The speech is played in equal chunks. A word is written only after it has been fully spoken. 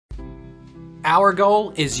Our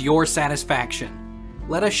goal is your satisfaction.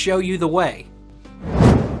 Let us show you the way.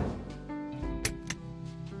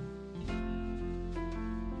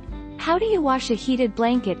 How do you wash a heated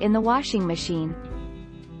blanket in the washing machine?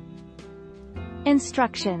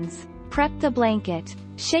 Instructions. Prep the blanket.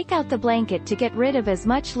 Shake out the blanket to get rid of as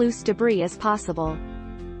much loose debris as possible.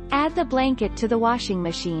 Add the blanket to the washing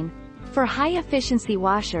machine. For high-efficiency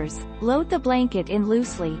washers, load the blanket in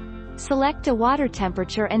loosely. Select a water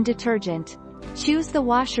temperature and detergent. Choose the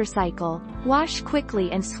washer cycle. Wash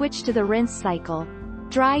quickly and switch to the rinse cycle.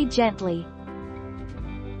 Dry gently.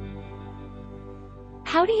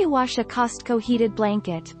 How do you wash a Costco heated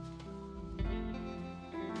blanket?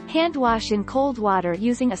 Hand wash in cold water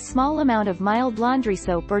using a small amount of mild laundry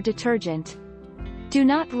soap or detergent. Do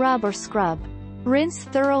not rub or scrub. Rinse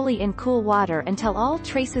thoroughly in cool water until all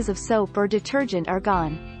traces of soap or detergent are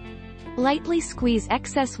gone. Lightly squeeze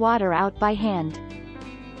excess water out by hand.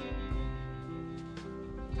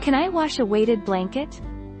 Can I wash a weighted blanket?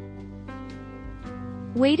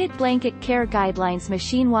 Weighted blanket care guidelines: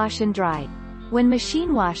 machine wash and dry. When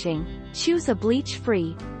machine washing, choose a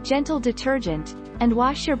bleach-free, gentle detergent, and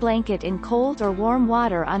wash your blanket in cold or warm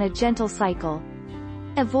water on a gentle cycle.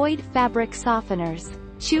 Avoid fabric softeners.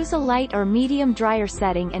 Choose a light or medium dryer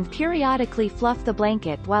setting and periodically fluff the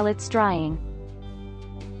blanket while it's drying.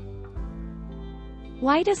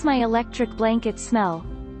 Why does my electric blanket smell?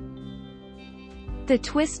 The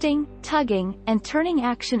twisting, tugging, and turning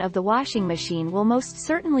action of the washing machine will most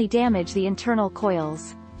certainly damage the internal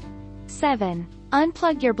coils. 7.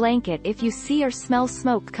 Unplug your blanket if you see or smell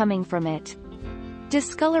smoke coming from it.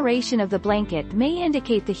 Discoloration of the blanket may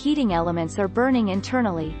indicate the heating elements are burning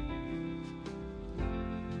internally.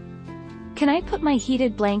 Can I put my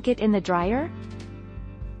heated blanket in the dryer?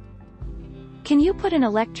 Can you put an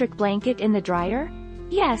electric blanket in the dryer?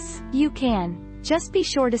 Yes, you can. Just be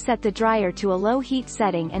sure to set the dryer to a low heat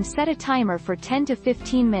setting and set a timer for 10 to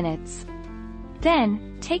 15 minutes.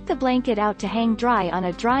 Then, take the blanket out to hang dry on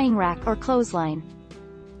a drying rack or clothesline.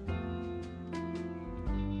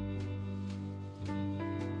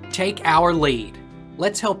 Take our lead.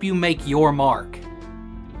 Let's help you make your mark.